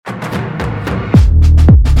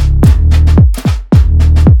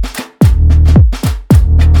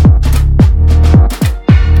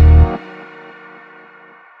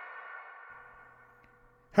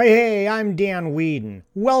Hey, I'm Dan Whedon.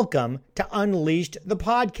 Welcome to Unleashed the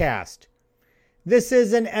podcast. This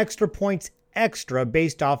is an Extra Points Extra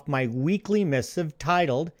based off my weekly missive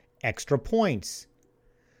titled Extra Points.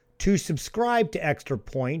 To subscribe to Extra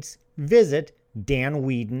Points, visit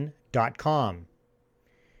danwhedon.com.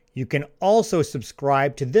 You can also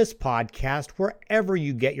subscribe to this podcast wherever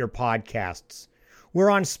you get your podcasts. We're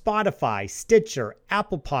on Spotify, Stitcher,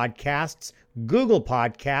 Apple Podcasts, Google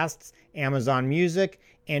Podcasts, Amazon Music,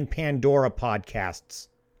 and Pandora Podcasts.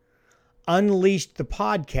 Unleashed the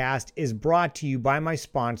podcast is brought to you by my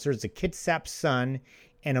sponsors, the Kitsap Sun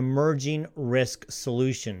and Emerging Risk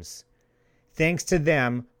Solutions. Thanks to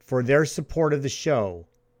them for their support of the show.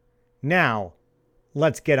 Now,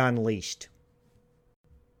 let's get unleashed.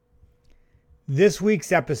 This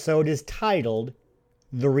week's episode is titled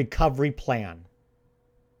The Recovery Plan.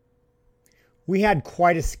 We had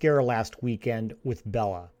quite a scare last weekend with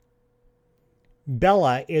Bella.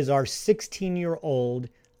 Bella is our 16-year-old,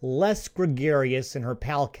 less gregarious than her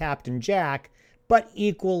pal Captain Jack, but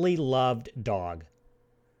equally loved dog.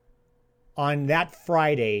 On that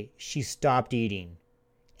Friday, she stopped eating,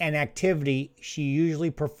 an activity she usually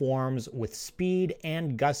performs with speed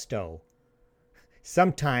and gusto.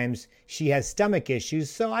 Sometimes she has stomach issues,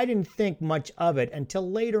 so I didn't think much of it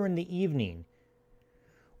until later in the evening.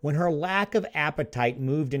 When her lack of appetite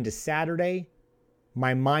moved into Saturday,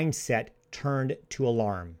 my mindset turned to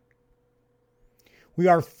alarm. We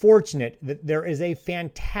are fortunate that there is a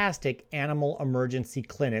fantastic animal emergency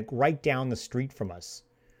clinic right down the street from us.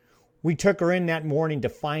 We took her in that morning to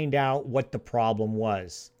find out what the problem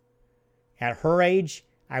was. At her age,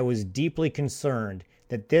 I was deeply concerned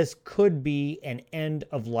that this could be an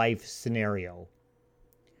end-of-life scenario.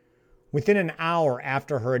 Within an hour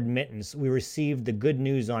after her admittance, we received the good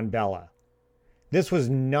news on Bella. This was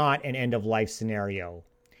not an end-of-life scenario.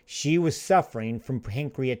 She was suffering from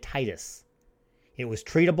pancreatitis. It was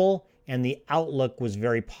treatable, and the outlook was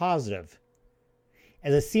very positive.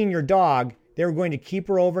 As a senior dog, they were going to keep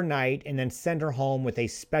her overnight and then send her home with a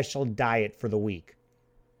special diet for the week.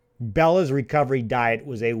 Bella's recovery diet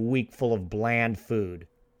was a week full of bland food,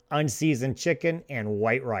 unseasoned chicken, and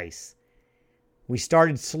white rice. We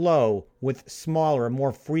started slow with smaller,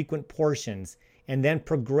 more frequent portions and then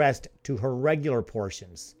progressed to her regular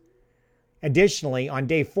portions. Additionally, on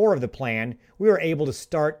day 4 of the plan, we were able to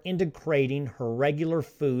start integrating her regular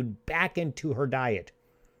food back into her diet.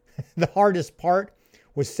 The hardest part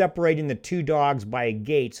was separating the two dogs by a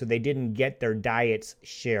gate so they didn't get their diets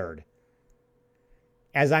shared.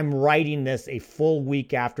 As I'm writing this a full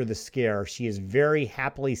week after the scare, she is very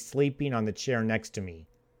happily sleeping on the chair next to me.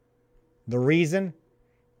 The reason?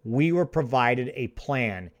 We were provided a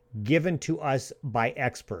plan given to us by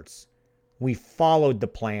experts. We followed the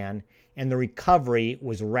plan, and the recovery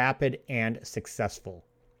was rapid and successful.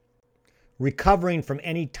 Recovering from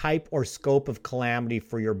any type or scope of calamity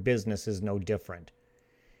for your business is no different.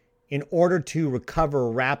 In order to recover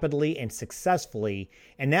rapidly and successfully,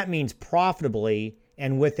 and that means profitably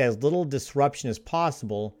and with as little disruption as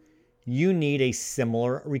possible, you need a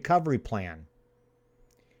similar recovery plan.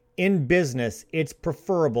 In business, it's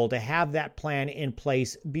preferable to have that plan in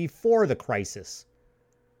place before the crisis.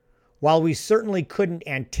 While we certainly couldn't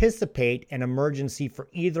anticipate an emergency for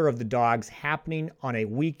either of the dogs happening on a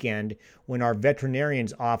weekend when our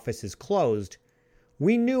veterinarian's office is closed,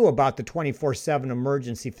 we knew about the 24/7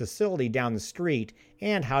 emergency facility down the street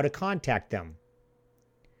and how to contact them.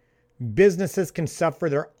 Businesses can suffer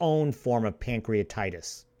their own form of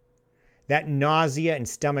pancreatitis. That nausea and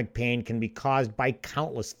stomach pain can be caused by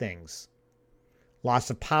countless things. Loss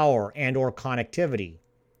of power and/or connectivity,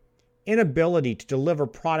 inability to deliver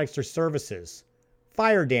products or services,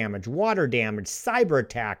 fire damage, water damage, cyber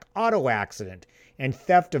attack, auto accident, and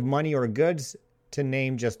theft of money or goods, to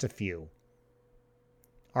name just a few.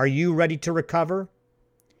 Are you ready to recover?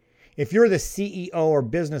 If you're the CEO or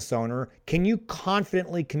business owner, can you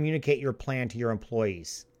confidently communicate your plan to your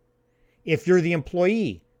employees? If you're the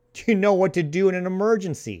employee, do you know what to do in an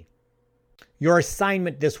emergency? Your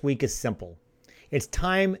assignment this week is simple. It's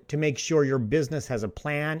time to make sure your business has a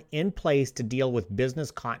plan in place to deal with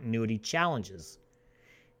business continuity challenges.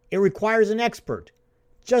 It requires an expert,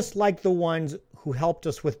 just like the ones who helped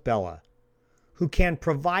us with Bella, who can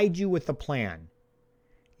provide you with a plan.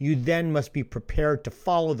 You then must be prepared to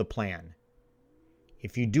follow the plan.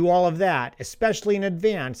 If you do all of that, especially in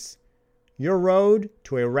advance, your road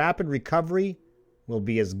to a rapid recovery will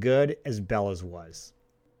be as good as Bella's was.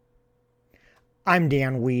 I'm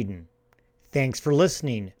Dan Whedon. Thanks for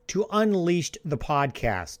listening to Unleashed the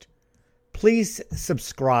podcast. Please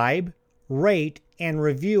subscribe, rate, and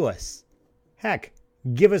review us. Heck,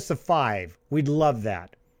 give us a 5. We'd love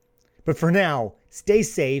that. But for now, stay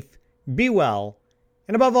safe, be well,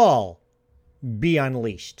 and above all, be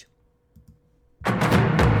unleashed.